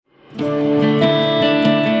Hey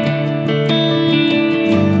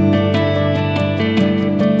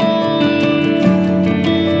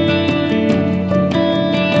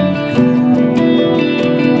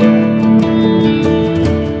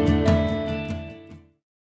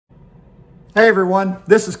everyone,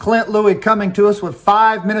 this is Clint Louie coming to us with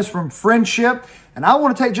 5 minutes from friendship. And I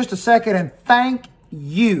want to take just a second and thank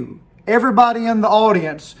you, everybody in the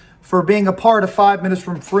audience, for being a part of 5 minutes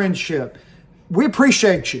from friendship. We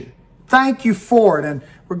appreciate you. Thank you for it. And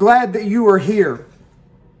we're glad that you are here.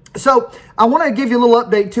 So I want to give you a little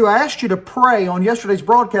update too. I asked you to pray on yesterday's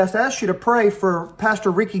broadcast. I asked you to pray for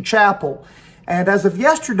Pastor Ricky Chappell. And as of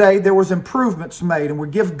yesterday, there was improvements made, and we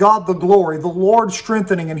give God the glory, the Lord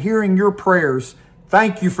strengthening and hearing your prayers.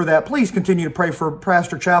 Thank you for that. Please continue to pray for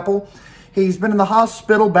Pastor Chappell. He's been in the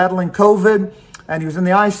hospital battling COVID, and he was in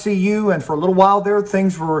the ICU, and for a little while there,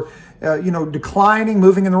 things were, declining,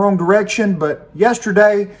 moving in the wrong direction. But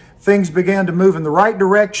yesterday, things began to move in the right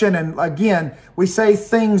direction. And again, we say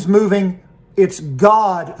things moving, it's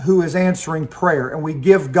God who is answering prayer, and we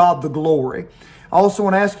give God the glory. I also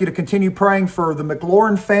want to ask you to continue praying for the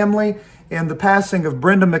McLaurin family in the passing of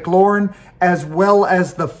Brenda McLaurin, as well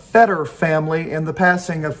as the Fetter family in the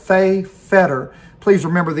passing of Faye Fetter. Please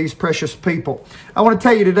remember these precious people. I want to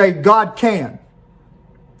tell you today, God can.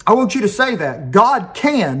 I want you to say that. God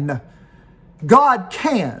can. God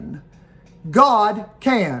can. God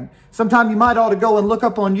can. Sometime you might ought to go and look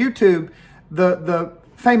up on YouTube the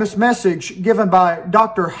famous message given by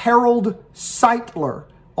Dr. Harold Sightler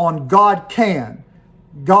on God can.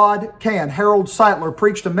 God can. Harold Sightler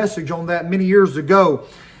preached a message on that many years ago,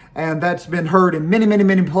 and that's been heard in many, many,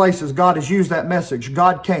 many places. God has used that message.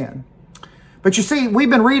 God can. But you see, we've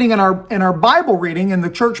been reading in our Bible reading, in the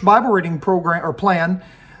church Bible reading program or plan,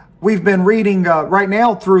 we've been reading right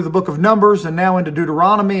now through the book of Numbers and now into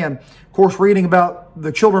Deuteronomy, and of course reading about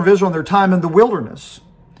the children of Israel and their time in the wilderness.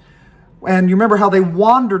 And you remember how they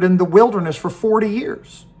wandered in the wilderness for 40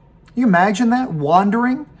 years. You imagine that?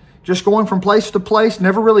 Wandering, just going from place to place,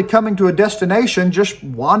 never really coming to a destination, just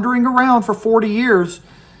wandering around for 40 years.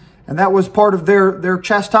 And that was part of their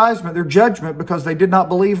chastisement, their judgment, because they did not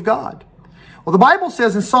believe God. Well, the Bible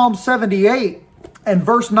says in Psalm 78 and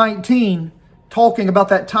verse 19, talking about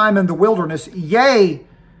that time in the wilderness, yea,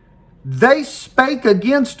 they spake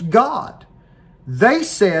against God. They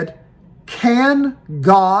said, can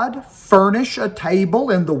God furnish a table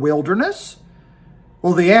in the wilderness?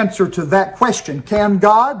 Well, the answer to that question, can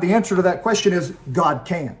God? The answer to that question is God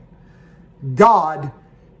can. God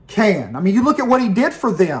can. I mean, you look at what he did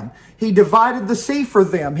for them. He divided the sea for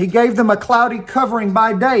them. He gave them a cloudy covering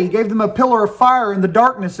by day. He gave them a pillar of fire in the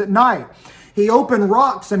darkness at night. He opened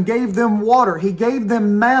rocks and gave them water. He gave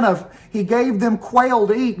them manna. He gave them quail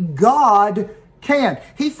to eat. God can.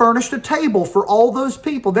 He furnished a table for all those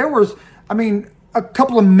people. There was, a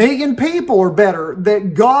couple of million people or better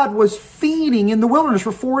that God was feeding in the wilderness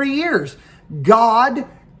for 40 years. God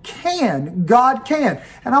can. God can.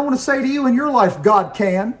 And I want to say to you in your life, God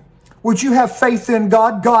can. Would you have faith in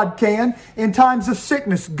God? God can. In times of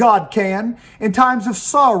sickness, God can. In times of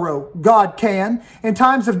sorrow, God can. In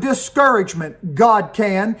times of discouragement, God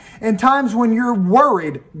can. In times when you're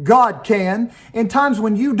worried, God can. In times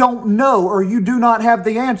when you don't know or you do not have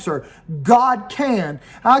the answer, God can.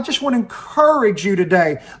 And I just want to encourage you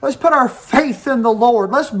today. Let's put our faith in the Lord.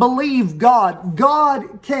 Let's believe God.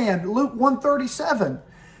 God can. Luke 1:37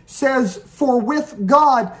 says, for with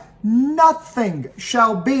God, nothing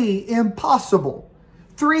shall be impossible.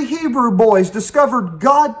 3 Hebrew boys discovered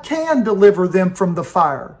God can deliver them from the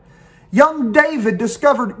fire. Young David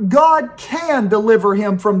discovered God can deliver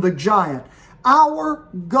him from the giant. Our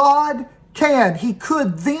God can. He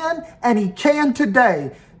could then and he can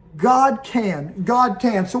today. God can. God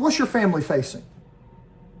can. So what's your family facing?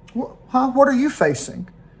 What are you facing?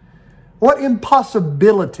 What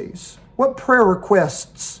impossibilities? What prayer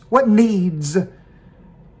requests? What needs?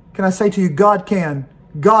 Can I say to you, God can.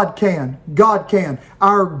 God can. God can.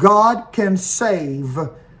 Our God can save.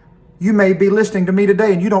 You may be listening to me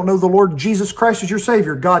today and you don't know the Lord Jesus Christ as your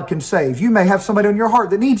Savior. God can save. You may have somebody on your heart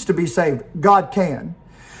that needs to be saved. God can.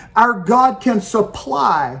 Our God can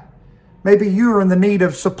supply. Maybe you're in the need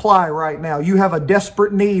of supply right now. You have a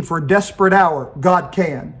desperate need for a desperate hour. God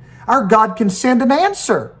can. Our God can send an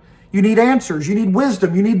answer. You need answers. You need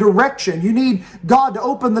wisdom. You need direction. You need God to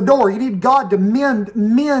open the door. You need God to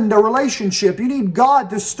mend a relationship. You need God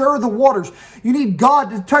to stir the waters. You need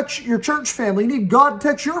God to touch your church family. You need God to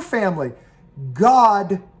touch your family.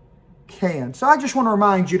 God can. So I just want to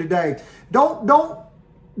remind you today, don't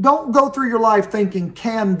go through your life thinking,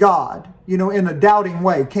 can God, in a doubting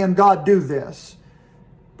way, can God do this?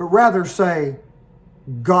 But rather say,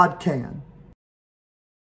 God can.